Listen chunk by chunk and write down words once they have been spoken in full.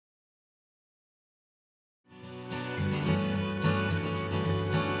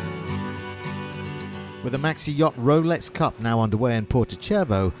With the Maxi Yacht Rolex Cup now underway in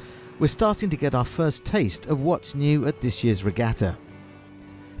Porto, we're starting to get our first taste of what's new at this year's regatta.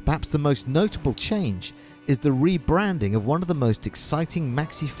 Perhaps the most notable change is the rebranding of one of the most exciting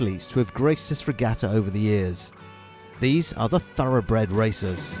Maxi fleets to have graced this regatta over the years. These are the Thoroughbred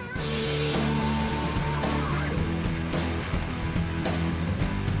Racers.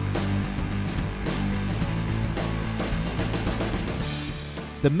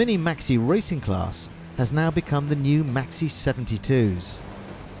 The Mini Maxi racing class has now become the new Maxi 72s,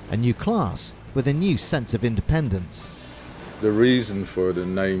 a new class with a new sense of independence. The reason for the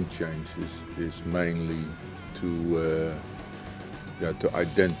name change is mainly to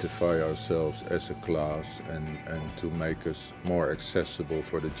identify ourselves as a class and to make us more accessible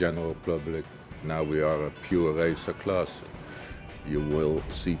for the general public. Now we are a pure racer class. You will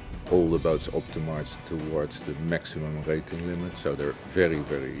see all the boats optimized towards the maximum rating limit, so they're very,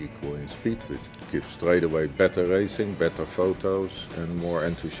 very equal in speed, which gives straight away better racing, better photos and more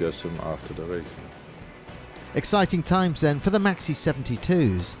enthusiasm after the racing. Exciting times then for the Maxi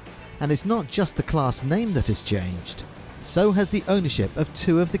 72s, and it's not just the class name that has changed, so has the ownership of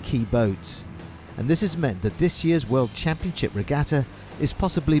two of the key boats, and this has meant that this year's World Championship regatta is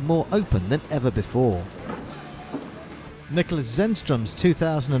possibly more open than ever before. Nicholas Zenström's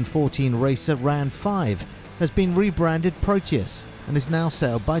 2014 racer Grand 5 has been rebranded Proteus and is now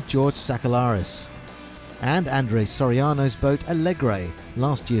sailed by George Sakalaris. And Andres Soriano's boat Alegre,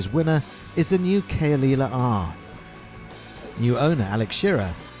 last year's winner, is the new Kealila R. New owner Alex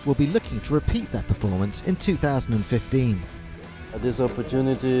Shearer will be looking to repeat that performance in 2015. This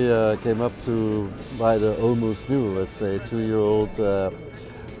opportunity came up to buy the almost new, let's say, 2-year-old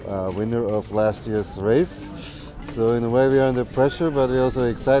winner of last year's race. So in a way we are under pressure, but we're also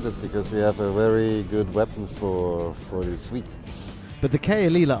excited because we have a very good weapon for this week. But the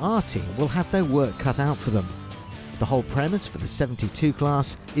Kealila R team will have their work cut out for them. The whole premise for the 72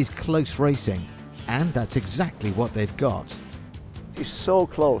 class is close racing, and that's exactly what they've got. It's so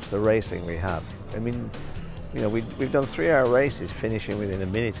close, the racing we have. I mean, you know, we've done 3-hour races finishing within a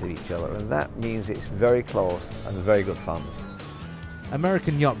minute of each other, and that means it's very close and very good fun.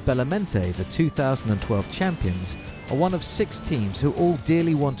 American yacht Bellamente, the 2012 champions, are one of 6 teams who all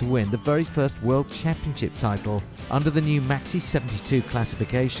dearly want to win the very first World Championship title under the new Maxi 72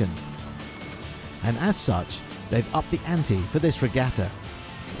 classification. And as such, they've upped the ante for this regatta.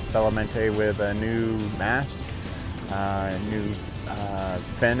 Bellamente with a new mast, a new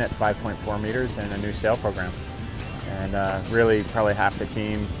fin at 5.4 meters and a new sail program. And really probably half the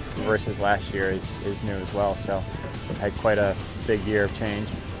team versus last year is new as well. So we've had quite a big year of change,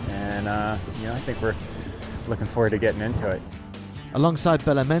 and you know, I think we're looking forward to getting into it. Alongside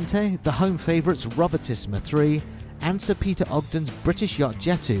Bellamente, the home favourites Robertissima 3 and Sir Peter Ogden's British yacht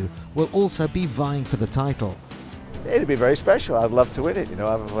Jet2 will also be vying for the title. It'd be very special. I'd love to win it. You know,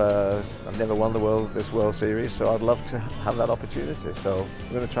 I've never won this World Series, so I'd love to have that opportunity. So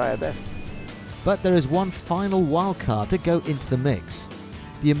we're going to try our best. But there is one final wild card to go into the mix: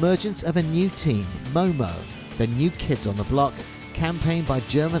 the emergence of a new team, Momo, the new kids on the block, campaigned by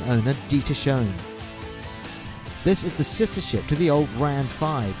German owner Dieter Schoen. This is the sister ship to the old Grand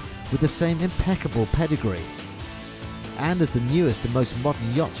 5 with the same impeccable pedigree, and as the newest and most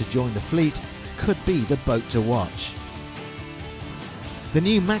modern yacht to join the fleet, could be the boat to watch. The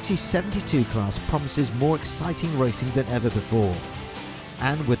new Maxi 72 class promises more exciting racing than ever before,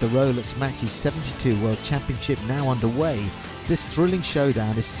 and with the Rolex Maxi 72 World Championship now underway, this thrilling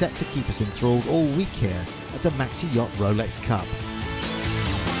showdown is set to keep us enthralled all week here at the Maxi Yacht Rolex Cup.